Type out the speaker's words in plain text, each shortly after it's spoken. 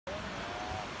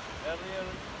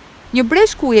Një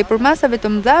breshkuje për masave të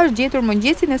mëdha është gjetur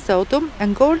mëngjesin e sotëm e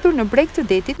ngordhur në breg të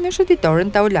detit në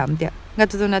shëtitoren Taulamtja. Nga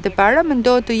të dhënat e para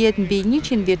mendohet të jetë mbi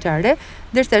 100 vjeçare,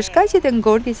 ndërsa shkaqet e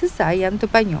ngordhjes së saj janë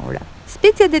të panjohura.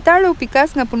 Specia detare u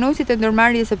pikas nga punonësit e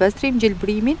ndërmarrjes së pastrim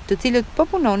gjelbrimit, të cilët po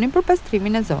punonin për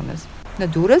pastrimin e zonës.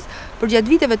 Në Durrës,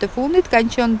 përgjatë viteve të fundit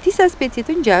kanë qenë disa specie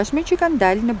të ngjashme që kanë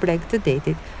dalë në breg të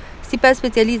detit. Sipas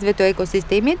specialistëve të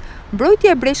ekosistemit,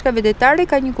 mbrojtja e breshkave detare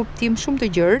ka një kuptim shumë të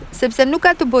gjerë, sepse nuk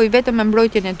ka të bëjë vetëm me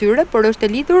mbrojtjen e tyre, por është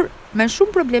e lidhur me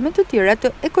shumë probleme të tjera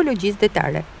të ekologjisë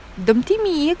detare.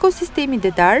 Dëmtimi i ekosistemit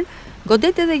detar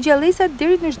godet edhe gjallësat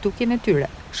deri në zhdukjen e tyre.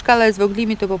 Shkalla e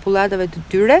zvoglimit të popullatave të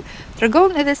tyre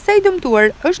tregon edhe sa i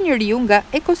dëmtuar është njeriu nga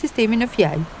ekosistemi në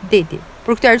fjalë, deti.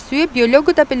 Për këtë arsye,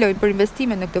 biologët apelojnë për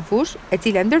investime në këtë fushë, e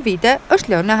cila ndër vite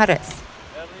është lënë në harres.